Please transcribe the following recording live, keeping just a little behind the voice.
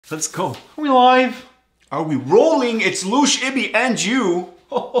Let's go. Are we live? Are we rolling? It's Loush, Ibby, and you.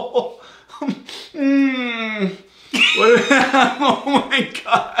 Oh my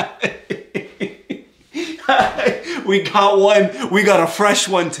God. We got one. We got a fresh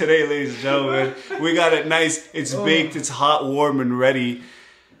one today, ladies and gentlemen. We got it nice. It's baked. It's hot, warm, and ready.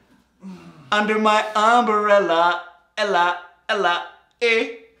 Under my umbrella, Ella,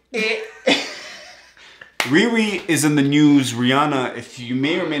 Riri is in the news. Rihanna, if you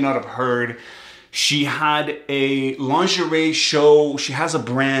may or may not have heard, she had a lingerie show. She has a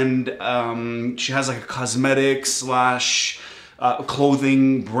brand. She has like a cosmetic slash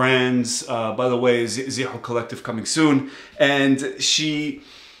clothing brands. By the way, Zihou Collective coming soon. And she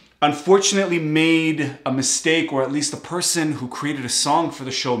unfortunately made a mistake, or at least the person who created a song for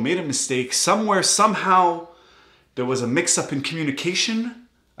the show made a mistake. Somewhere, somehow, there was a mix-up in communication,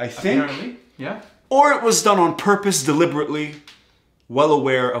 I think. Apparently, yeah. Or it was done on purpose, deliberately, well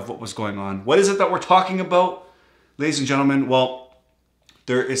aware of what was going on. What is it that we're talking about, ladies and gentlemen? Well,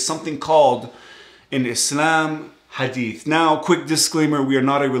 there is something called in Islam Hadith. Now, quick disclaimer, we are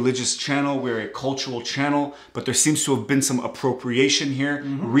not a religious channel, we're a cultural channel, but there seems to have been some appropriation here,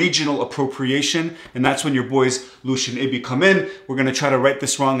 regional appropriation, and that's when your boys Loush and Ibby come in. We're gonna try to right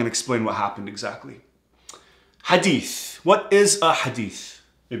this wrong and explain what happened exactly. Hadith. What is a hadith,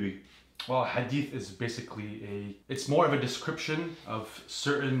 Ibby? Well, hadith is basically it's more of a description of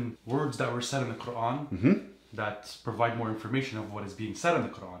certain words that were said in the Quran that provide more information of what is being said in the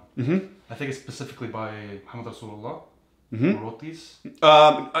Quran. I think it's specifically by Muhammad Rasulullah who wrote these.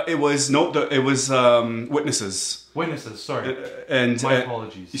 It was witnesses. Witnesses, sorry. And my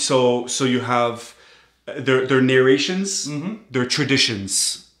apologies. So you have their narrations, their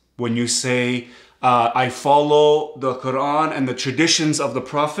traditions. When you say I follow the Quran and the traditions of the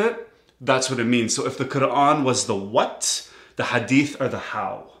Prophet, that's what it means. So if the Quran was the what, the hadith are the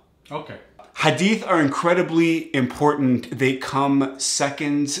how. Okay. Hadith are incredibly important. They come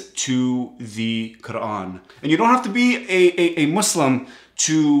second to the Quran. And you don't have to be a Muslim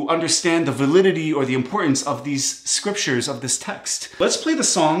to understand the validity or the importance of these scriptures, of this text. Let's play the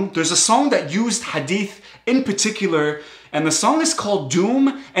song. There's a song that used hadith in particular, and the song is called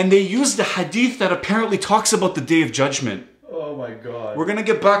Doom, and they used the hadith that apparently talks about the Day of Judgment. Oh my God. We're gonna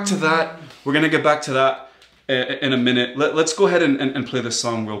get back to that. We're gonna get back to that in a minute. Let's go ahead and play this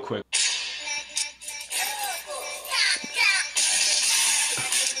song real quick.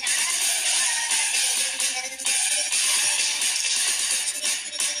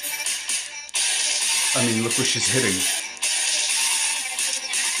 I mean, look what she's hitting.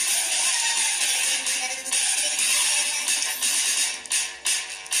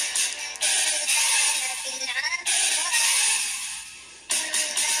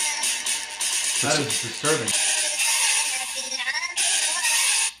 That is disturbing.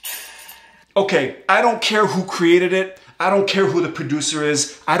 Okay, I don't care who created it. I don't care who the producer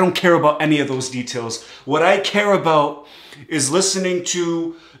is. I don't care about any of those details. What I care about is listening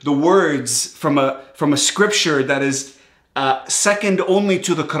to the words from a scripture that is second only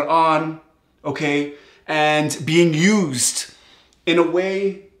to the Quran, okay, and being used in a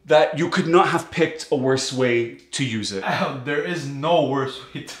way that you could not have picked a worse way to use it. There is no worse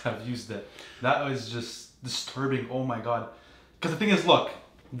way to have used it. That was just disturbing. Oh my God. Because the thing is, look,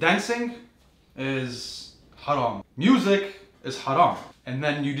 dancing is haram. Music is haram. And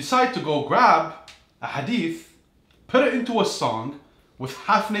then you decide to go grab a hadith, put it into a song with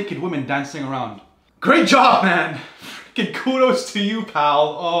half-naked women dancing around. Great job, man. Freaking kudos to you,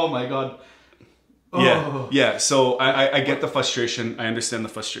 pal. Oh my God. Oh. Yeah. So I get the frustration. I understand the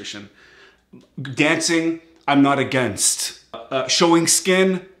frustration. Dancing, I'm not against. Showing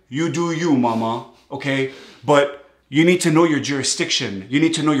skin, you do you, mama, okay? But you need to know your jurisdiction. You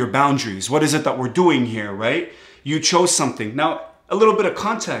need to know your boundaries. What is it that we're doing here, right? You chose something. Now, a little bit of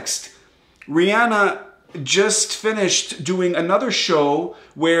context. Rihanna just finished doing another show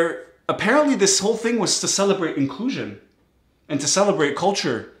where apparently this whole thing was to celebrate inclusion and to celebrate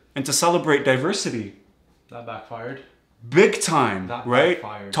culture and to celebrate diversity. That backfired. Big time, That right?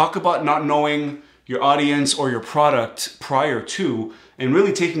 backfired. Talk about not knowing your audience or your product prior to, and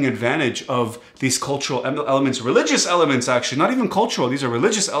really taking advantage of these cultural elements, religious elements actually, not even cultural, these are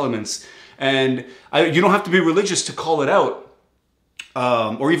religious elements. And you don't have to be religious to call it out,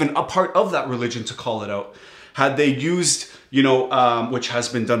 or even a part of that religion to call it out. Had they used, which has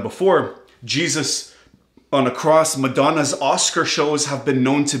been done before, Jesus on a cross, Madonna's Oscar shows have been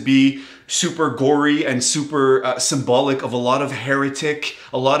known to be super gory and super symbolic of a lot of heretic,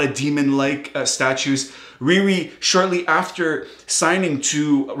 a lot of demon-like statues. Riri, shortly after signing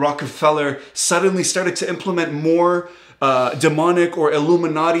to Rockefeller, suddenly started to implement more demonic or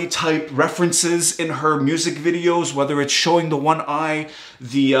Illuminati type references in her music videos, whether it's showing the one eye,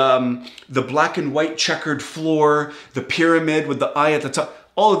 the black and white checkered floor, the pyramid with the eye at the top,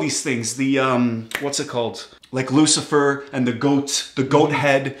 all of these things, the what's it called, like Lucifer and the goat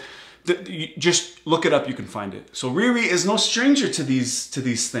head. Just look it up, you can find it. So Riri is no stranger to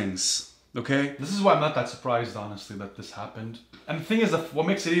these things. Okay, this is why I'm not that surprised, honestly, that this happened. And the thing is, that what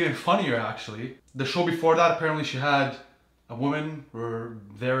makes it even funnier, actually, the show before that, apparently she had a woman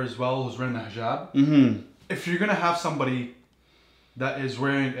there as well who's wearing a hijab. Mm-hmm. If you're gonna have somebody that is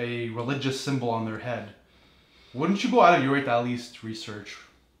wearing a religious symbol on their head, wouldn't you go out of your way to at least research?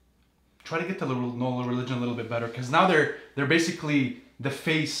 Try to get to know the religion a little bit better, because now they're basically the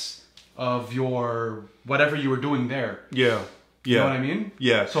face of your whatever you were doing there. Yeah. Yeah. You know what I mean?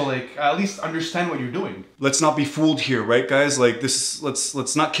 Yeah. So like, at least understand what you're doing. Let's not be fooled here, right, guys? Like this,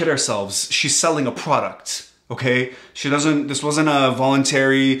 let's not kid ourselves. She's selling a product, okay? This wasn't a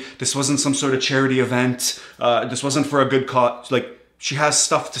voluntary, this wasn't some sort of charity event. This wasn't for a good cause. Like, she has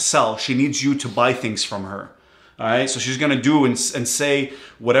stuff to sell. She needs you to buy things from her, all right? So she's gonna do and say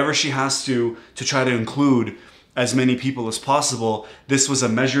whatever she has to try to include as many people as possible. This was a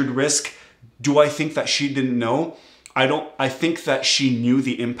measured risk. Do I think that she didn't know? I think that she knew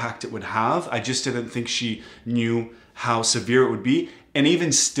the impact it would have. I just didn't think she knew how severe it would be. And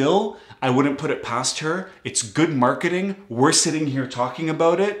even still, I wouldn't put it past her. It's good marketing. We're sitting here talking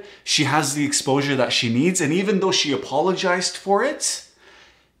about it. She has the exposure that she needs. And even though she apologized for it,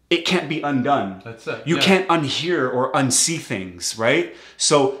 it can't be undone. That's it. You can't unhear or unsee things, right?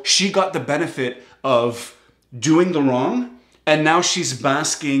 So she got the benefit of doing the wrong, and now she's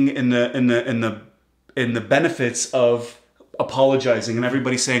basking in the benefits of apologizing, and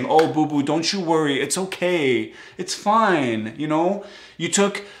everybody saying, "Oh, boo boo, don't you worry, it's okay, it's fine." You know, you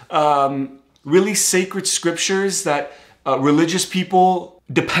took really sacred scriptures that religious people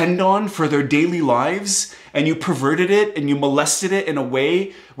depend on for their daily lives, and you perverted it and you molested it in a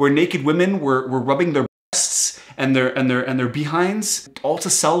way where naked women were rubbing their breasts and their behinds, all to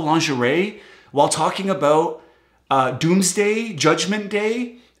sell lingerie, while talking about Doomsday, Judgment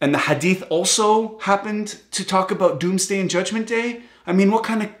Day. And the Hadith also happened to talk about Doomsday and Judgment Day. I mean, what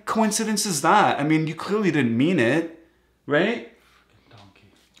kind of coincidence is that? I mean, you clearly didn't mean it, right? Donkey.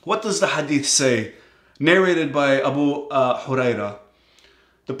 What does the Hadith say? Narrated by Abu Huraira.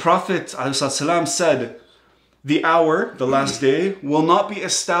 The Prophet ﷺ said, "The hour, the last day, will not be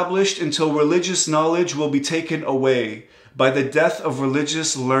established until religious knowledge will be taken away by the death of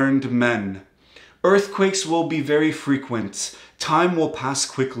religious learned men. Earthquakes will be very frequent. Time will pass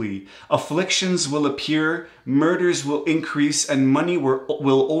quickly. Afflictions will appear. Murders will increase, and money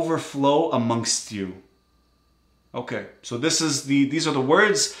will overflow amongst you." Okay, so these are the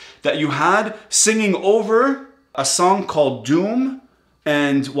words that you had singing over a song called Doom,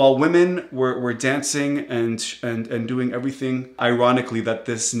 and while women were dancing and doing everything ironically that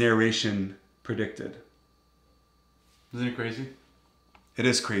this narration predicted. Isn't it crazy? It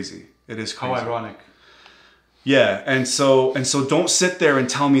is crazy. It is crazy. How ironic. Yeah, and so don't sit there and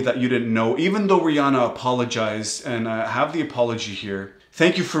tell me that you didn't know, even though Rihanna apologized, and I have the apology here.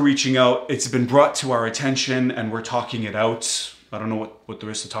 Thank you for reaching out. It's been brought to our attention and we're talking it out. I don't know what there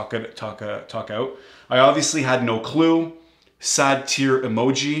is to talk out. I obviously had no clue. Sad tear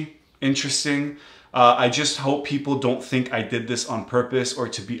emoji. Interesting. I just hope people don't think I did this on purpose or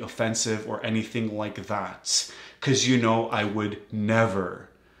to be offensive or anything like that. Because you know I would never.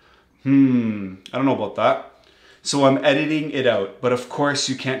 I don't know about that. So I'm editing it out, but of course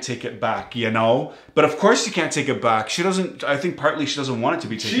you can't take it back, you know? But of course you can't take it back. She doesn't, I think partly she doesn't want it to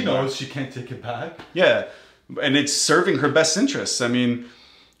be taken back. She knows she can't take it back. Yeah, and it's serving her best interests. I mean,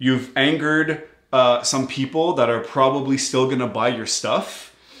 you've angered some people that are probably still gonna buy your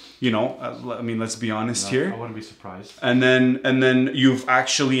stuff. You know, I mean, let's be honest here. I wouldn't be surprised. And then you've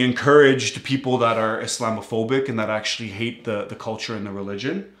actually encouraged people that are Islamophobic and that actually hate the culture and the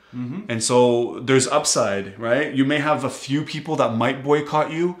religion. And so there's upside, right? You may have a few people that might boycott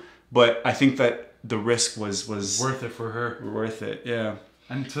you, but I think that the risk was worth it for her. Worth it, yeah.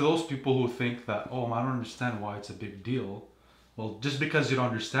 And to those people who think that, oh, I don't understand why it's a big deal. Well, just because you don't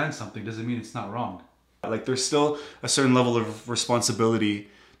understand something doesn't mean it's not wrong. Like, there's still a certain level of responsibility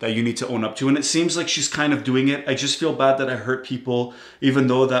that you need to own up to. And it seems like she's kind of doing it. I just feel bad that I hurt people, even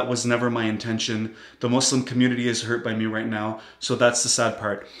though that was never my intention. The Muslim community is hurt by me right now. So that's the sad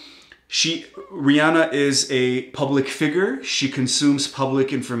part. Rihanna is a public figure. She consumes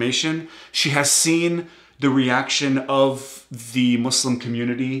public information. She has seen the reaction of the Muslim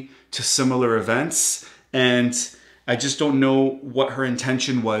community to similar events. And I just don't know what her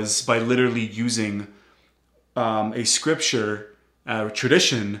intention was by literally using a scripture,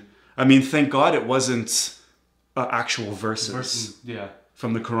 tradition, I mean, thank God it wasn't actual verses Yeah.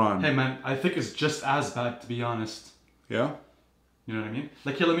 from the Quran. Hey man, I think it's just as bad, to be honest. Yeah? You know what I mean?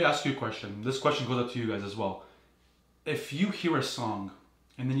 Like, here, let me ask you a question. This question goes out to you guys as well. If you hear a song,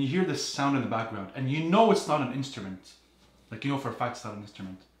 and then you hear this sound in the background, and you know it's not an instrument, like you know for a fact it's not an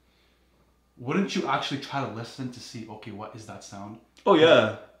instrument, wouldn't you actually try to listen to see, okay, what is that sound? Oh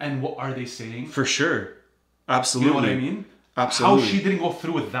yeah. And what are they saying? For sure. Absolutely. You know what I mean? Absolutely. How she didn't go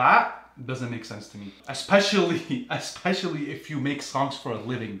through with that doesn't make sense to me. Especially if you make songs for a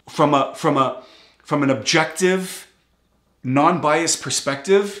living. From an objective, non-biased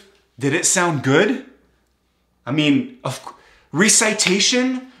perspective, did it sound good? I mean,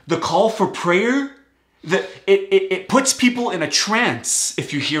 recitation, the call for prayer, it puts people in a trance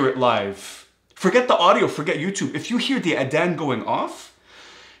if you hear it live. Forget the audio, forget YouTube. If you hear the adhan going off,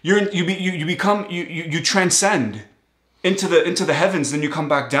 you transcend into the heavens, then you come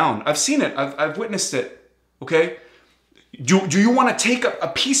back down. I've seen it. I've witnessed it. Okay? Do you want to take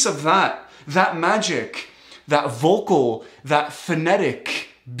a piece of that magic, that vocal, that phonetic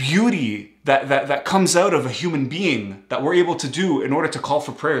beauty that comes out of a human being that we're able to do in order to call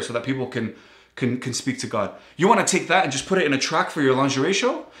for prayer so that people can speak to God? You want to take that and just put it in a track for your lingerie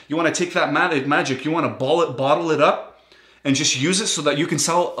show? You want to take that magic, you want to bottle it up and just use it so that you can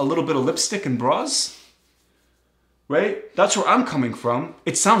sell a little bit of lipstick and bras? Right? That's where I'm coming from.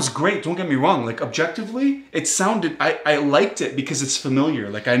 It sounds great, don't get me wrong. Like, objectively, it sounded, I liked it because it's familiar.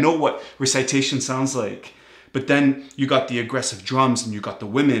 Like, I know what recitation sounds like. But then you got the aggressive drums and you got the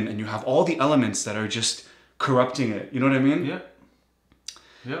women and you have all the elements that are just corrupting it. You know what I mean? Yeah.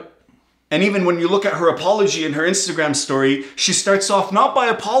 Yeah. And even when you look at her apology in her Instagram story, she starts off not by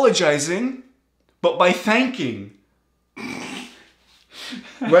apologizing, but by thanking.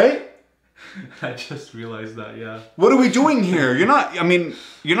 Right? I just realized that, yeah. What are we doing here? You're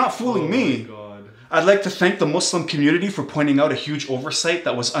not fooling me. Oh my God. I'd like to thank the Muslim community for pointing out a huge oversight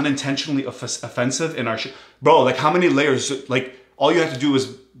that was unintentionally offensive in our Bro, like, how many layers? Like, all you had to do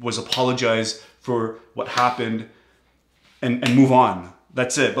was apologize for what happened and move on.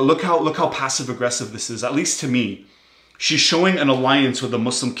 That's it. But look how passive aggressive this is, at least to me. She's showing an alliance with the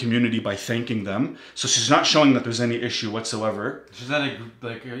Muslim community by thanking them. So she's not showing that there's any issue whatsoever. She's not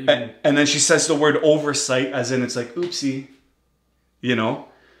like and then she says the word oversight, as in it's like, oopsie, you know?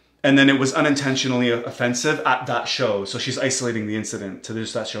 And then it was unintentionally offensive at that show. So she's isolating the incident to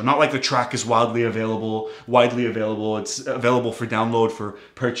just that show. Not like the track is widely available. It's available for download, for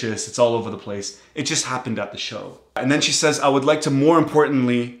purchase. It's all over the place. It just happened at the show. And then she says, I would like to more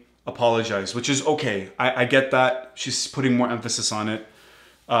importantly apologize, which is okay. I get that. She's putting more emphasis on it.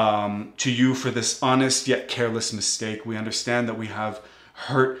 To you for this honest yet careless mistake. We understand that we have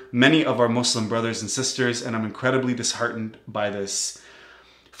hurt many of our Muslim brothers and sisters, and I'm incredibly disheartened by this.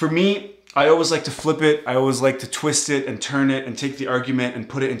 For me, I always like to flip it. I always like to twist it and turn it and take the argument and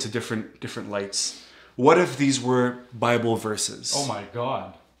put it into different lights. What if these were Bible verses? Oh my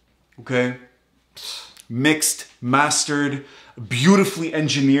God. Okay? Mixed, mastered, beautifully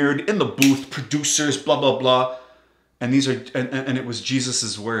engineered, in the booth, producers, blah, blah, blah. And these are, and it was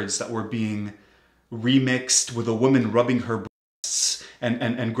Jesus's words that were being remixed with a woman rubbing her breasts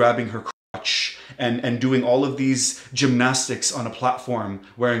and grabbing her crotch and doing all of these gymnastics on a platform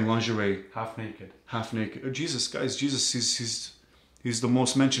wearing lingerie. Half naked. Half naked. Oh, Jesus, guys, Jesus, he's the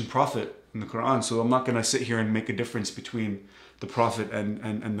most mentioned prophet in the Quran. So I'm not going to sit here and make a difference between the prophet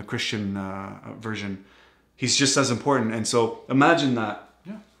and the Christian version. He's just as important. And so imagine that.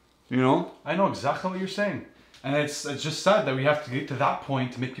 Yeah. You know? I know exactly what you're saying. And it's just sad that we have to get to that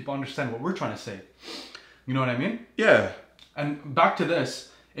point to make people understand what we're trying to say. You know what I mean? Yeah. And back to this,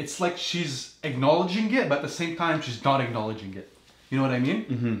 it's like she's acknowledging it, but at the same time, she's not acknowledging it. You know what I mean?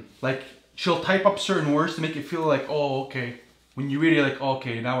 Mm-hmm. Like, she'll type up certain words to make it feel like, oh, okay. When you read it, like, oh,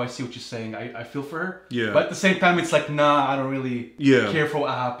 okay, now I see what you're saying. I feel for her. Yeah. But at the same time, it's like, nah, I don't really care for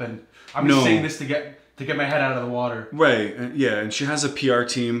what happened. I'm just saying this to get my head out of the water. Right. Yeah. And she has a PR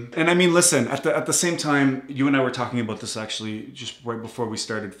team. And I mean, listen, at the same time, you and I were talking about this actually just right before we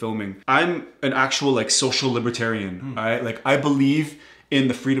started filming. I'm an actual like social libertarian. Right? Like, I believe in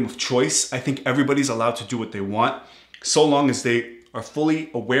the freedom of choice. I think everybody's allowed to do what they want so long as they are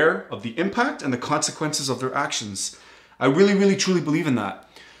fully aware of the impact and the consequences of their actions. I really, really, truly believe in that.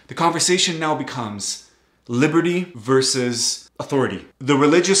 The conversation now becomes liberty versus authority. The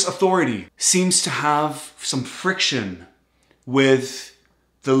religious authority seems to have some friction with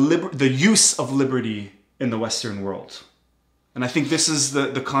the use of liberty in the Western world. And I think this is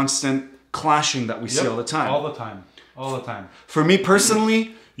the constant clashing that we see all the time. All the time. All the time. For me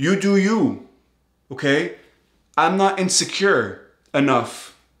personally, you do you. Okay? I'm not insecure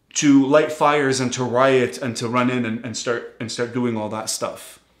enough to light fires and to riot and to run in and start doing all that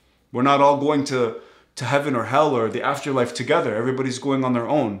stuff. We're not all going to heaven or hell or the afterlife together. Everybody's going on their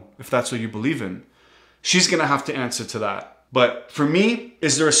own, if that's what you believe in. She's gonna have to answer to that. But for me,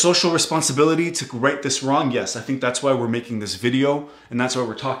 is there a social responsibility to right this wrong? Yes, I think that's why we're making this video and that's why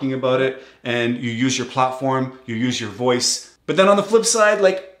we're talking about it. And you use your platform, you use your voice. But then on the flip side,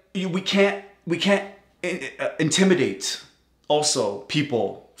 like we can't intimidate also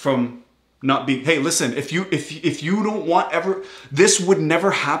people from not being, hey, listen, if you don't want ever, this would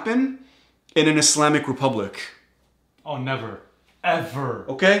never happen in an Islamic republic. Oh, never. Ever.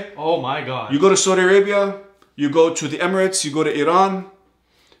 Okay? Oh my God. You go to Saudi Arabia, you go to the Emirates, you go to Iran,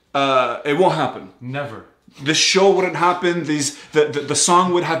 it won't happen. Never. This show wouldn't happen. The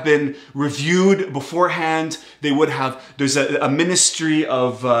song would have been reviewed beforehand. They would have, there's a ministry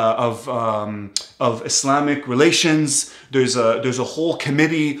of Islamic relations. There's a whole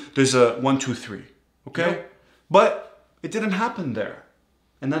committee. There's a 1, 2, 3. Okay? Yep. But it didn't happen there.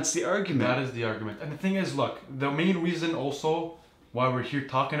 And that's the argument. That is the argument. And the thing is, look, the main reason also why we're here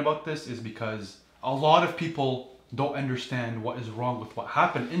talking about this is because a lot of people don't understand what is wrong with what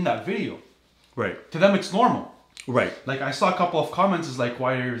happened in that video. Right. To them, it's normal. Right. Like, I saw a couple of comments, is like,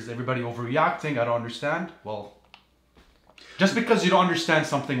 why is everybody overreacting? I don't understand. Well, just because you don't understand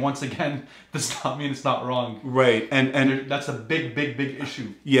something, once again, does not mean it's not wrong. Right. And that's a big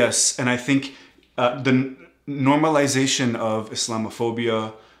issue. Yes. And I think the normalization of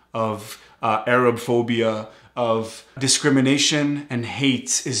Islamophobia, of Arab phobia, of discrimination and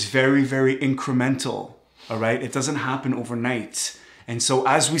hate is very, very incremental. All right. It doesn't happen overnight. And so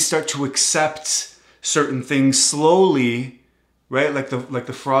as we start to accept certain things slowly, right? Like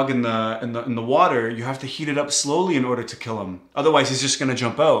the frog in the water, you have to heat it up slowly in order to kill him. Otherwise, he's just going to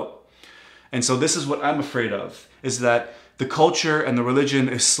jump out. And so this is what I'm afraid of, is that the culture and the religion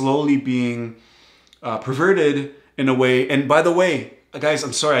is slowly being perverted in a way. And by the way, guys,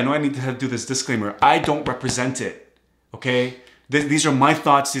 I'm sorry. I know I need to do this disclaimer. I don't represent it. Okay? These are my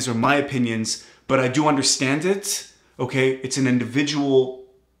thoughts. These are my opinions. But I do understand it. Okay? It's an individual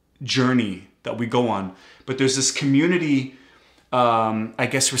journey that we go on. But there's this community, I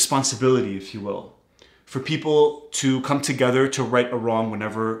guess, responsibility, if you will, for people to come together to right a wrong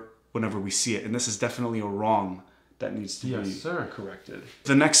whenever we see it. And this is definitely a wrong that needs to be corrected.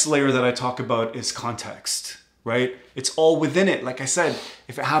 The next layer that I talk about is context, right? It's all within it. Like I said,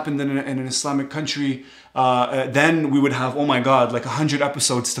 if it happened in an Islamic country, then we would have, oh my God, like 100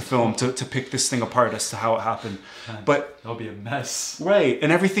 episodes to film to pick this thing apart as to how it happened. Man, but that'll be a mess. Right,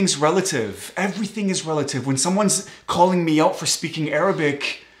 and everything's relative. Everything is relative. When someone's calling me out for speaking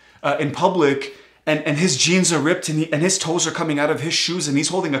Arabic in public, and his jeans are ripped and his toes are coming out of his shoes and he's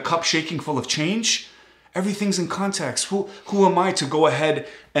holding a cup shaking full of change, everything's in context. Who am I to go ahead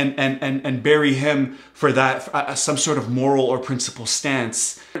and bury him for that, some sort of moral or principle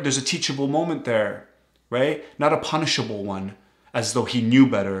stance? There's a teachable moment there, right? Not a punishable one, as though he knew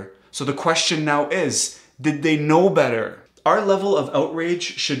better. So the question now is, did they know better? Our level of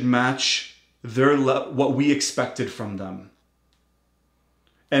outrage should match what we expected from them.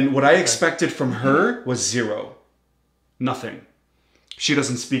 And what I expected from her was zero. Nothing. She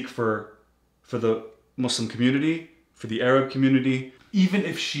doesn't speak for the Muslim community, for the Arab community. Even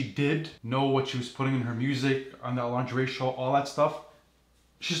if she did know what she was putting in her music, on that lingerie show, all that stuff,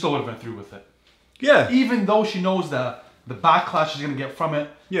 she still would have been through with it. Yeah. Even though she knows the backlash she's going to get from it,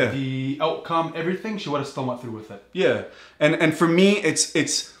 yeah, the outcome, everything, she would have still went through with it. Yeah. And for me,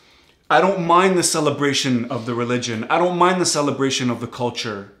 it's I don't mind the celebration of the religion. I don't mind the celebration of the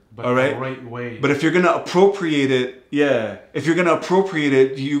culture. But all right? The right way. But if you're gonna appropriate it, yeah. If you're gonna appropriate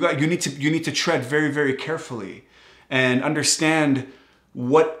it, you need to tread very, very carefully and understand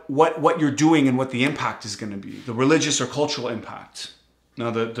what you're doing and what the impact is gonna be, the religious or cultural impact.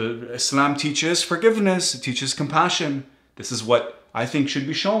 Now the Islam teaches forgiveness, it teaches compassion. This is what I think should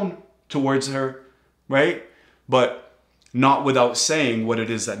be shown towards her, right? But not without saying what it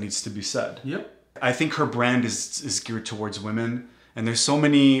is that needs to be said. Yep. I think her brand is geared towards women. And there's so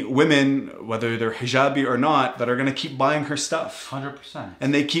many women, whether they're hijabi or not, that are going to keep buying her stuff. 100%.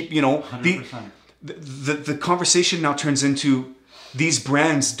 And they keep, you know, 100%. The conversation now turns into these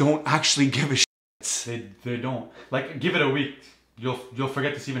brands don't actually give a shit. They don't. Like, give it a week. You'll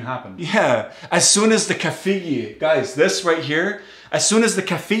forget this even happened. Yeah. As soon as the kafiyyi, guys, this right here, as soon as the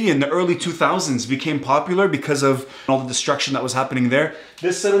kafiyyi in the early 2000s became popular because of all the destruction that was happening there,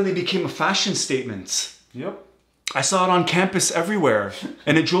 this suddenly became a fashion statement. Yep. I saw it on campus everywhere,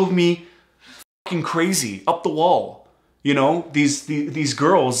 and it drove me fucking crazy, up the wall. You know, these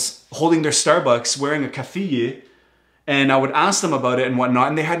girls holding their Starbucks wearing a kafiyeh, and I would ask them about it and whatnot,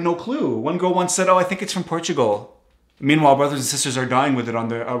 and they had no clue. One girl once said, "Oh, I think it's from Portugal." Meanwhile, brothers and sisters are dying with it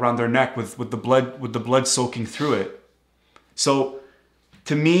around their neck with the blood soaking through it. So,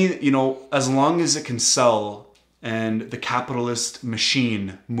 to me, you know, as long as it can sell and the capitalist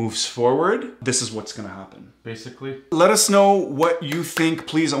machine moves forward, this is what's going to happen. Basically. Let us know what you think,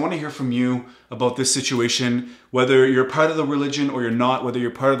 please. I want to hear from you about this situation. Whether you're part of the religion or you're not, whether you're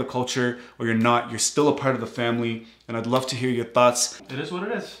part of the culture or you're not, you're still a part of the family. And I'd love to hear your thoughts. It is what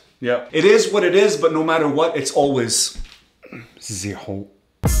it is. Yeah. It is what it is, but no matter what, it's always zihou.